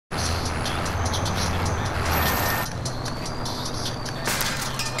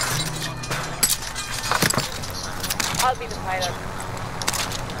I'll be the pilot.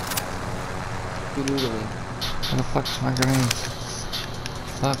 Doodling. Where the fuck's my grenades?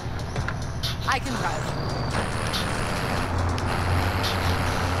 Fuck. I can drive.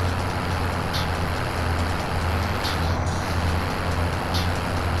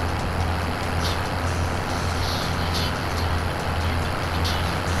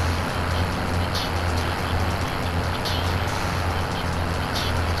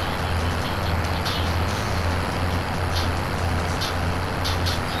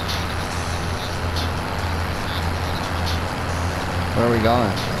 Where are we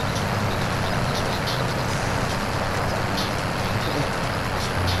going?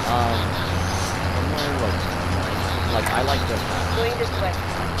 Somewhere like I like this map. Going this way.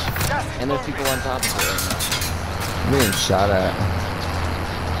 And there's people on top of it right now. I'm being shot at.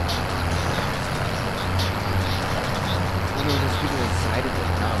 You know, there's people inside of it,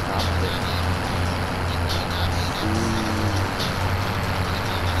 not on top of it.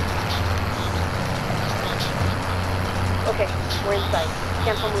 Okay, we're inside.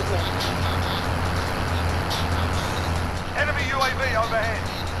 Cancel movement. Enemy UAV overhead.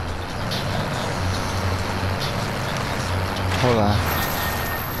 Hold on.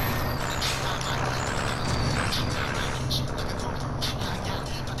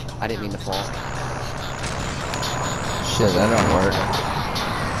 I didn't mean to fall. Shit, that don't work.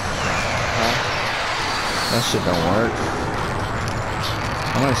 Huh? That shit don't work.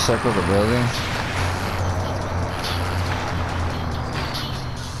 I'm gonna circle the building.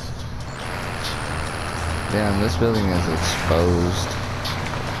 Damn, this building is exposed.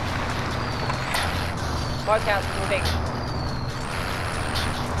 Mark out, moving.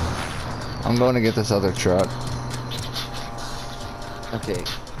 I'm going to get this other truck. Okay.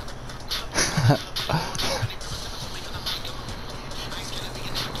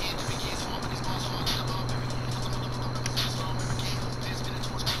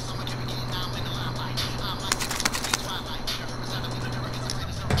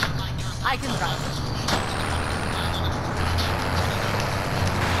 I can drive.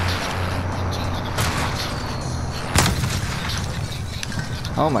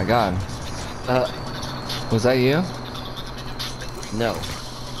 Oh my god. Was that you? No.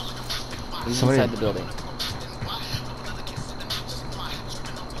 He's Somebody- inside the building.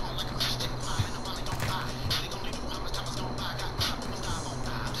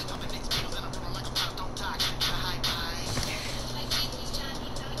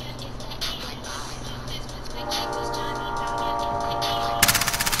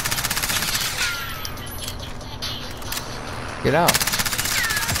 Get out.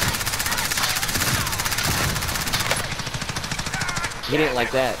 He didn't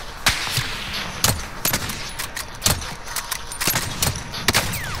like that.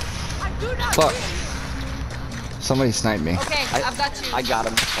 Fuck. Somebody sniped me. Okay, I've got you. I got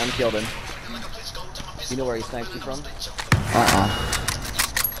him. Unkilled him. You know where he sniped you from?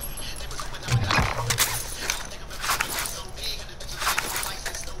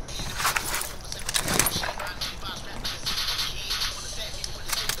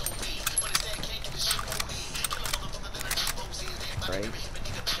 Right?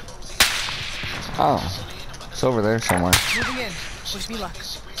 Oh. It's over there somewhere. Moving in. Wish me luck.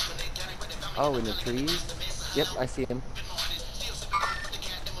 Oh, in the trees? Yep, I see him.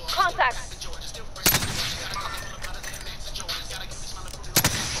 Contact.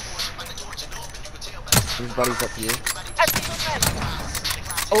 His buddy's up here. I've seen them.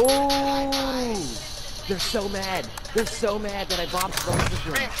 Oh! They're so mad. They're so mad that I bombed both of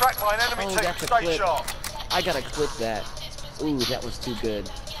Being them. tracked by an enemy Oh, team. that's a Stay clip. sharp. I gotta clip that. Ooh, that was too good.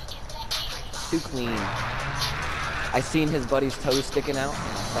 Too clean. I seen his buddy's toes sticking out, and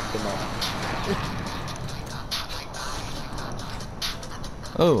I fucked him up.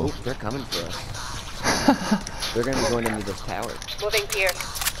 Oh. Ooh, they're coming for us. They're gonna be going into this tower. Moving here.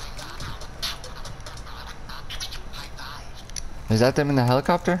 Is that them in the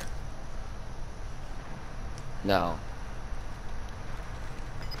helicopter? No.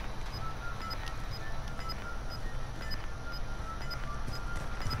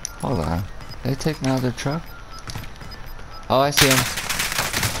 Hold on. They take my other truck? Oh, I see him. I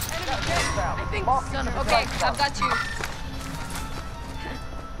think son of okay, I've got you.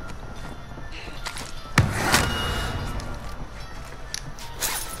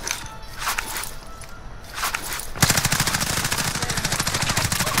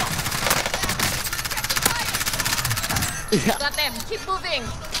 Got them. Keep moving.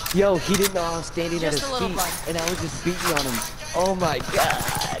 Yo, he didn't know I was standing at Just his a little feet, blind. and I was just beating on him. Oh my god.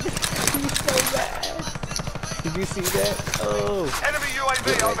 He's so mad. Did you see that? Oh. Enemy Get UAV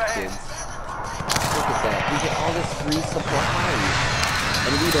wrecked, overhead. kids. Look at that. We get all this free supplies.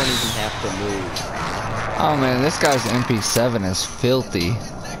 And we don't even have to move. Oh man, this guy's MP7 is filthy.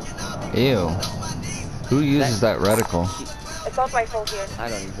 Ew. Who uses that reticle? Assault rifle here. I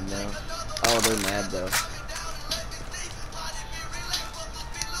don't even know. Oh, they're mad though.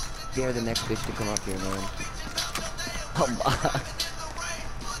 They're the next bitch to come up here, man. Oh my.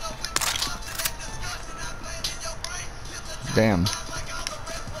 Damn.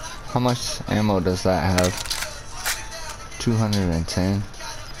 How much ammo does that have? 210.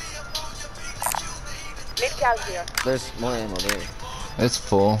 Mid-cal here. There's more ammo there. It's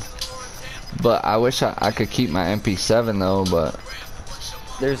full. But I wish I could keep my MP7 though, but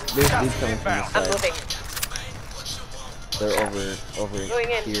There's dudes coming from this I'm side. moving. They're over Going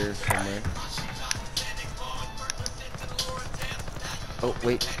in. here somewhere. Oh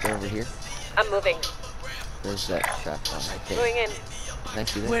wait, they're over here. I'm moving. There's that shotgun right there. Going in. Can I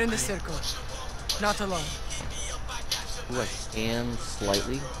see that? We're in the circle. Not alone. Ooh, I scanned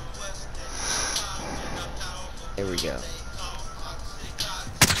slightly. There we go.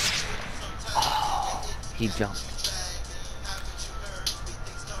 Oh, he jumped.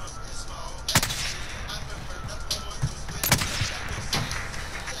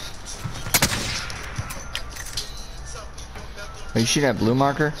 are you shooting at blue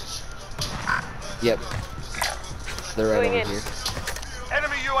marker? Yep. They're right Going over in. here.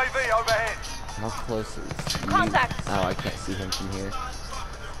 Enemy UAV overhead. How close is you? Contact. Oh, I can't see him from here.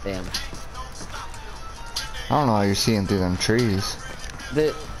 Damn. I don't know how you're seeing through them trees.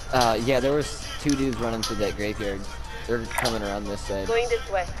 Yeah, there was 2 dudes running through that graveyard. They're coming around this side. Going this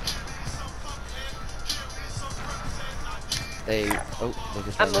way. They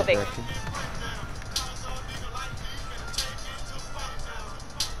just I'm went that moving. direction.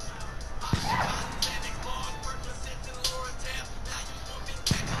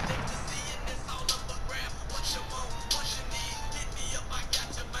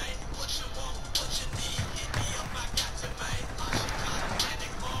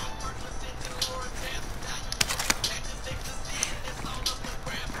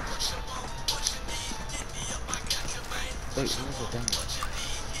 Wait, where's it down?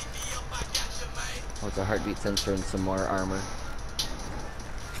 Oh, it's a heartbeat sensor and some more armor.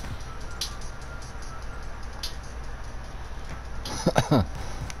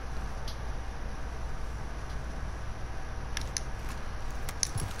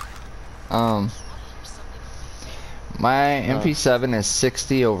 My MP7 is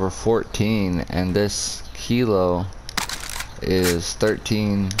 60 over 14, and this kilo is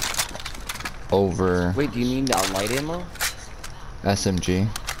 13 over Wait, do you need light ammo? SMG.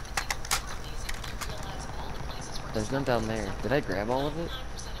 There's none down there. Did I grab all of it?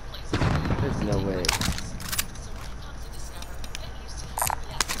 There's no way.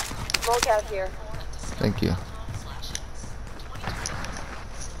 Smoke out here. Thank you.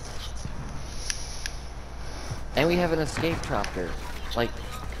 And we have an escape chopper. Like,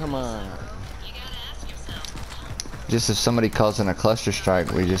 come on. Just if somebody calls in a cluster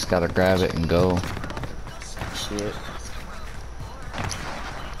strike, we just gotta grab it and go. Shit.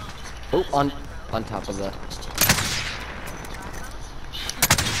 Oh, on top of the.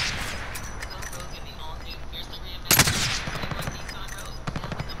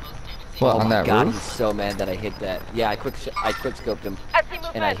 What, Oh on my that God, roof? he's so mad that I hit that. Yeah, I quick scoped him I see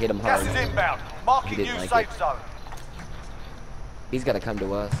movement. and I hit him Gas hard. is inbound. He Marking didn't new like safe it. zone. He's got to come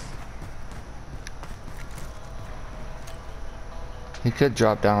to us. He could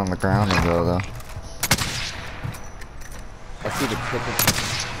drop down on the ground and go though. I see the tip of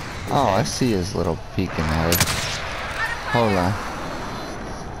his Oh, I head. see his little peeking head. Hold on.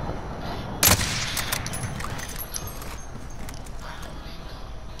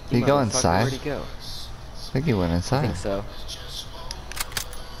 He You go motherfucker, inside? Where'd he go? I think he went I inside. think so.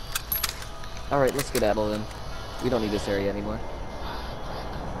 Alright, let's skedaddle then. We don't need this area anymore.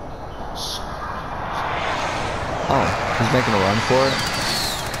 Oh, he's making a run for it?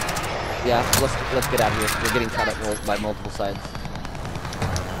 Yeah, let's get out of here. We're getting shot at by multiple sides.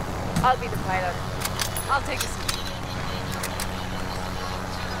 I'll be the pilot. I'll take a seat.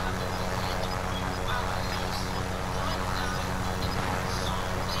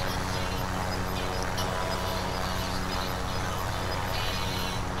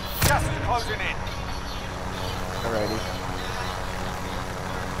 Gas is closing in. Alrighty.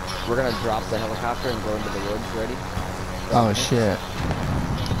 We're gonna drop the helicopter and go into the woods. Ready? Oh shit.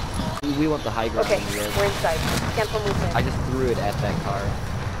 We want the high ground Okay, in the woods. we're inside. Cancel movement. I just threw it at that car.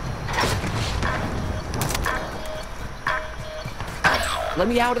 Let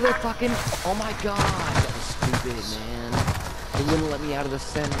me out of there, fucking! Oh my God, that was stupid, man. They wouldn't let me out of the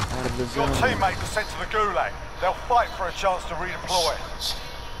center, out of the Your zone. teammate was sent to the gulag. They'll fight for a chance to redeploy.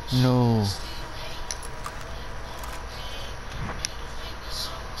 No.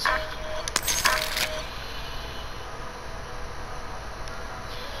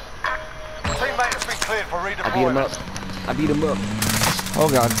 Teammate has been cleared for I beat him redeployment. up. I beat him up. Oh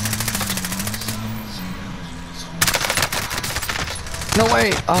god. No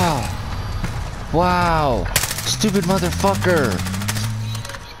way. Ah. Wow. Stupid motherfucker.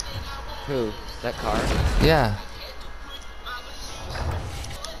 Who? That car? Yeah.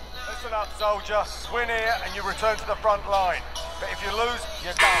 Listen up, soldier. Win here and you return to the front line. But if you lose,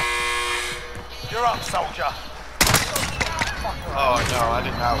 you're done. You're up, soldier. Oh no, I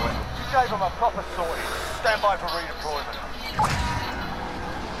didn't know it. You gave them a proper sorting. Stand by for redeployment.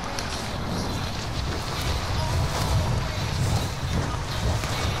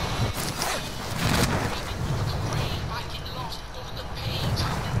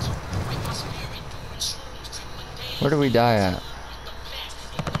 Where do we die at?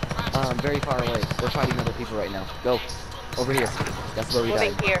 Very far away. We're fighting other people right now. Go. Over here. That's where we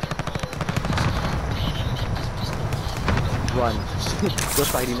Moving died. here. Run. We're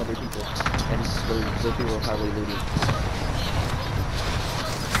fighting other people. And those people are probably looting.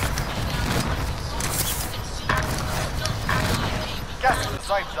 Gas in the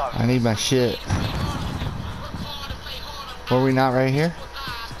safe zone. I need my shit. Were we not right here?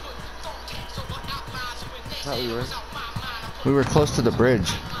 Thought we were. We were close to the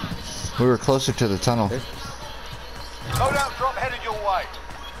bridge. We were closer to the tunnel. Loadout drop headed your way.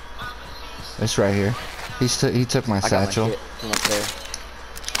 It's right here. He took my I got satchel. my shit from up there.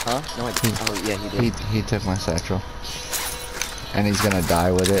 Huh? No, I didn't. Oh, yeah, he did. He took my satchel. And he's gonna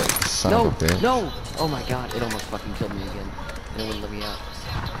die with it. Son No! of a bitch. No! Oh my god, it almost fucking killed me again. And it wouldn't let me out.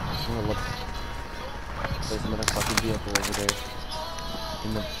 I'm gonna look. There's another fucking vehicle over there.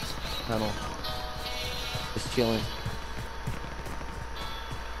 In the tunnel. Just chilling.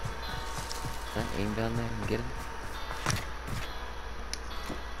 Can I aim down there and get him?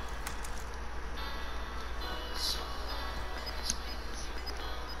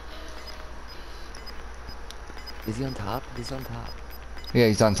 Is he on top? He's on top. Yeah,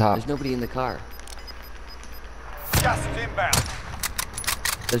 he's on top. There's nobody in the car. Gas is inbound.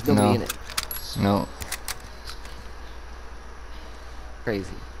 There's nobody No. in it. No. Crazy.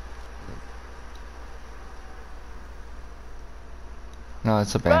 No,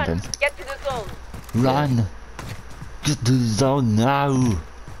 it's Run. abandoned. Get to the zone. Run! Get to the zone now!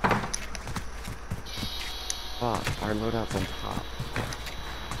 Fuck, our loadout's on top.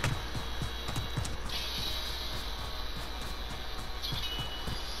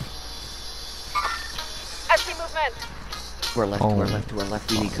 I see movement. To our left, Oh. to our left, to our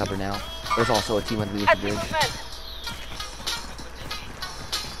left. We need cover now. There's also a team underneath I the see bridge. movement.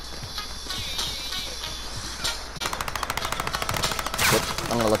 Yep.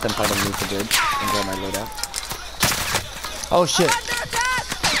 I'm gonna let them fight underneath the bridge and grab my loadout. Oh shit! Under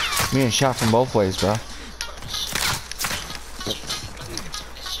attack. Me getting shot from both ways, bro.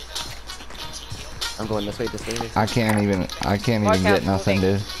 I'm going this way, this way, this way. I can't even Mark get out nothing,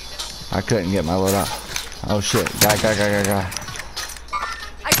 moving. dude. I couldn't get my loadout. Oh shit! Guy. I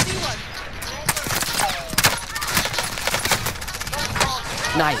see one.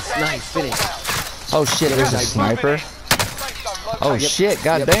 Nice, finish. Oh shit! There's a Nice. sniper. Oh Yep. shit!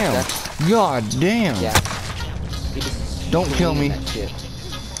 God Yep, damn! that's- God damn! Yeah. He just Don't kill swinging me. that shit.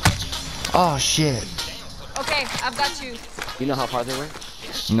 Oh shit! Okay, I've got you. You know how far they were?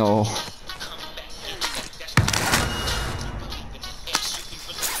 No.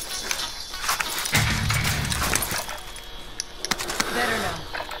 Better now.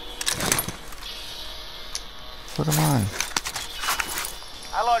 Put him on.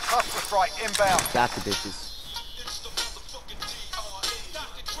 Allied cluster strike inbound. Got the bitches.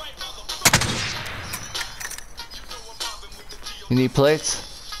 You need plates?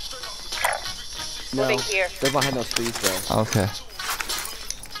 No, Moving here. they're behind those trees though. Okay.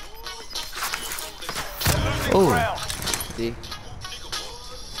 Losing Ooh. ground. See?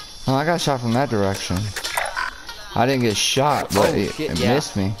 Oh, I got shot from that direction. I didn't get shot, but Oh, it shit, yeah.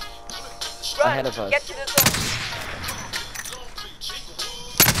 missed me. Run. Ahead of us. Get to the zone.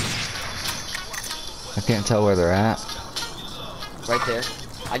 I can't tell where they're at. Right there.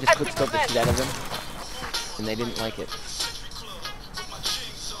 I just quick scoped the shit out of them. And they didn't like it.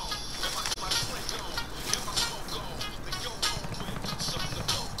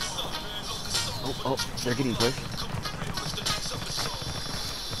 Oh, they're getting pushed.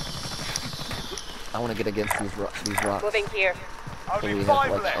 I want to get against these rocks. Moving here. So we Only have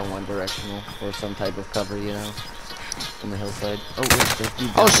 5 like left. a one directional or some type of cover, you know. On the hillside. Oh, wait, there's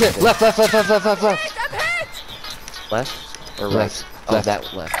dudes Oh down shit! there. Left. Hit, I'm hit! Left? Or right? Left. Oh, Left.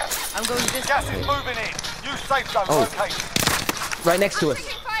 that left. I'm going this Gas way. is moving in. New safe zone Oh. located. Right next to us.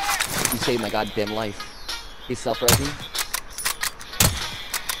 Taking fire! You saved my goddamn life. He's self-resing.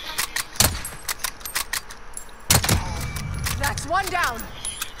 That's one down.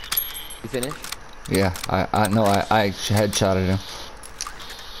 You finished? Yeah, I know. I headshotted him.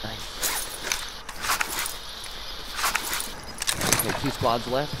 Nice. Okay, 2 squads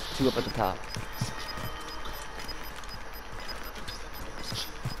left. 2 up at the top.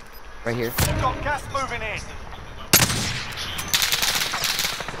 Right here. We've got gas moving in.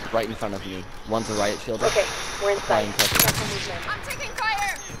 Right in front of me. One's a riot shield. Okay, we're inside. Flying cover. Careful movement. I'm taking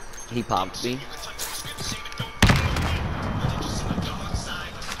fire! He popped me.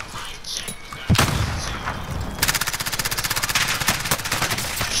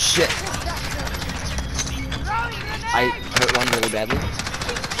 Shit. I hurt one really badly.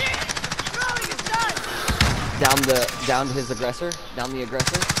 Throwing is done! Down his aggressor. Down the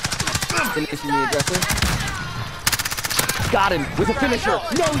aggressor. Finishing the aggressor. Got him with a finisher.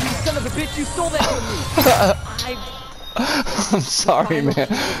 No, you son of a bitch! You stole that from me. I'm sorry, man. It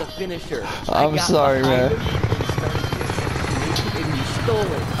was a finisher. I'm sorry, man. And you stole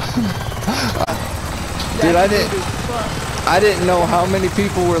it. Dude, I didn't know how many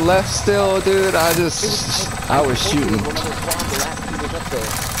people were left still, dude. I was shooting. One of the squad, the last 2 was up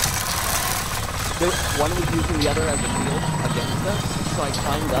there. One was using the other as a shield against us, so I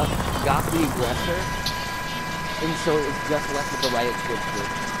climbed up, got the aggressor, and so it was just left with the riot shield group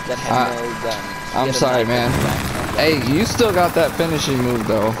that had no gun. I'm He had a sorry, knife man. in his back. Hey, you still got that finishing move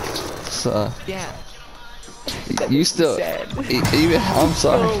though. So Yeah. you still. I'm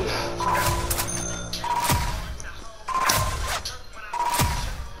sorry.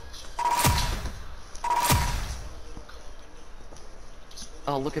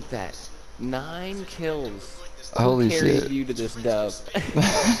 Oh, look at that. 9 kills. Holy Who carried shit. you to this dub?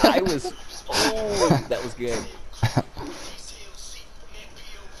 I was... Oh, that was good.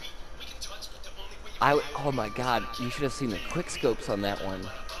 Oh my god, you should have seen the quick scopes on that one.